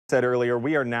Said earlier,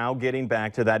 we are now getting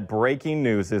back to that breaking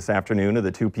news this afternoon of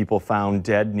the two people found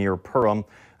dead near Perham.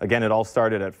 Again, it all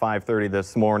started at 5:30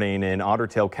 this morning in Otter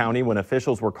Tail County when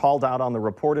officials were called out on the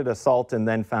reported assault and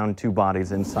then found two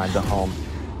bodies inside the home.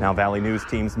 Now, Valley News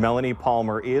Team's Melanie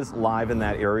Palmer is live in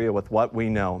that area with what we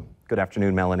know. Good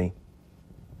afternoon, Melanie.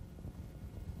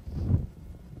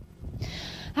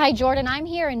 Hi, Jordan. I'm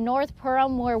here in North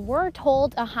Perham where we're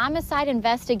told a homicide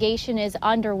investigation is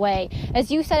underway. As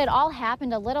you said, it all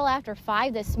happened a little after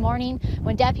 5 this morning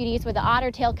when deputies with the Otter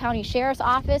Tail County Sheriff's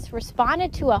Office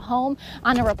responded to a home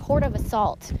on a report of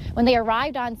assault. When they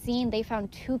arrived on scene, they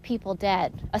found two people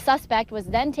dead. A suspect was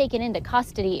then taken into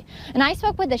custody. And I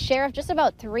spoke with the sheriff just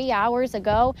about 3 hours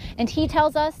ago, and he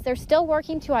tells us they're still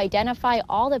working to identify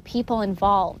all the people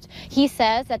involved. He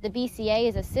says that the BCA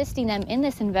is assisting them in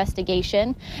this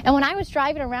investigation. And when I was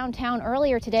driving around town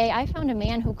earlier today, I found a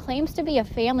man who claims to be a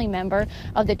family member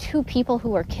of the two people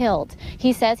who were killed.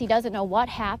 He says he doesn't know what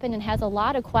happened and has a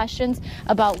lot of questions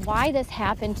about why this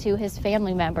happened to his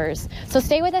family members. So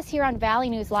stay with us here on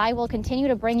Valley News Live. We'll continue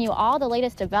to bring you all the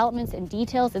latest developments and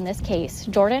details in this case.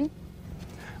 Jordan?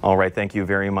 All right, thank you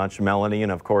very much, Melanie.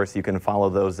 And of course, you can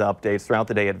follow those updates throughout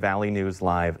the day at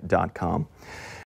valleynewslive.com.